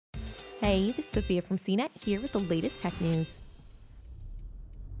Hey, this is Sophia from CNET here with the latest tech news.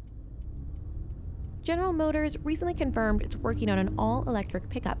 General Motors recently confirmed it's working on an all-electric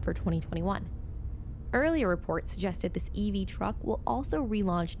pickup for 2021. Earlier reports suggested this EV truck will also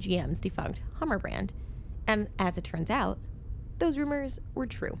relaunch GM's defunct Hummer brand, and as it turns out, those rumors were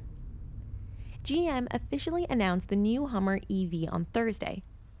true. GM officially announced the new Hummer EV on Thursday,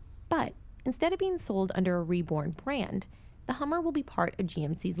 but instead of being sold under a reborn brand, the Hummer will be part of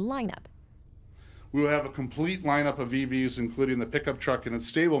GMC's lineup. We will have a complete lineup of EVs, including the pickup truck and its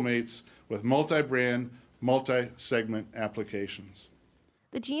stablemates, with multi-brand, multi-segment applications.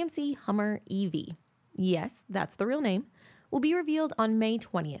 The GMC Hummer EV, yes, that's the real name, will be revealed on May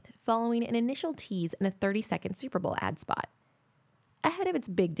 20th, following an initial tease in a 30-second Super Bowl ad spot. Ahead of its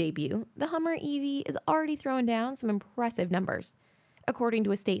big debut, the Hummer EV is already throwing down some impressive numbers. According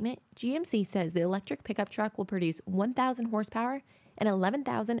to a statement, GMC says the electric pickup truck will produce 1,000 horsepower and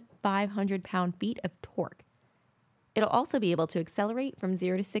 11,500 pound-feet of torque. It'll also be able to accelerate from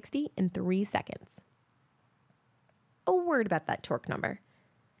 0 to 60 in 3 seconds. A word about that torque number.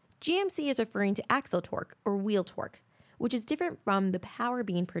 GMC is referring to axle torque, or wheel torque, which is different from the power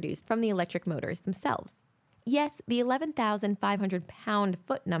being produced from the electric motors themselves. Yes, the 11,500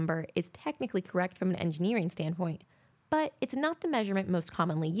 pound-foot number is technically correct from an engineering standpoint, but it's not the measurement most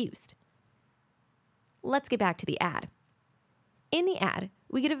commonly used. Let's get back to the ad. In the ad,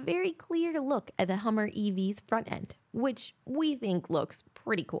 we get a very clear look at the Hummer EV's front end, which we think looks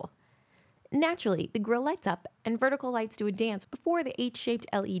pretty cool. Naturally, the grille lights up and vertical lights do a dance before the H-shaped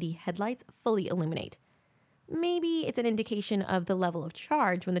LED headlights fully illuminate. Maybe it's an indication of the level of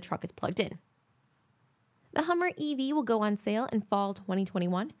charge when the truck is plugged in. The Hummer EV will go on sale in fall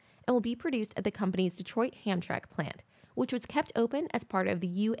 2021 and will be produced at the company's Detroit Hamtramck plant, which was kept open as part of the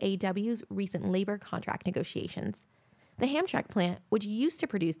UAW's recent labor contract negotiations. The Hamtramck plant, which used to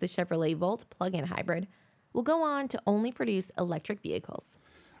produce the Chevrolet Volt plug-in hybrid, will go on to only produce electric vehicles.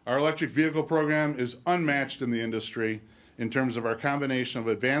 Our electric vehicle program is unmatched in the industry in terms of our combination of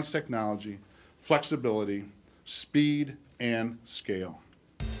advanced technology, flexibility, speed, and scale.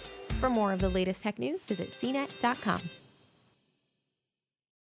 For more of the latest tech news, visit cnet.com.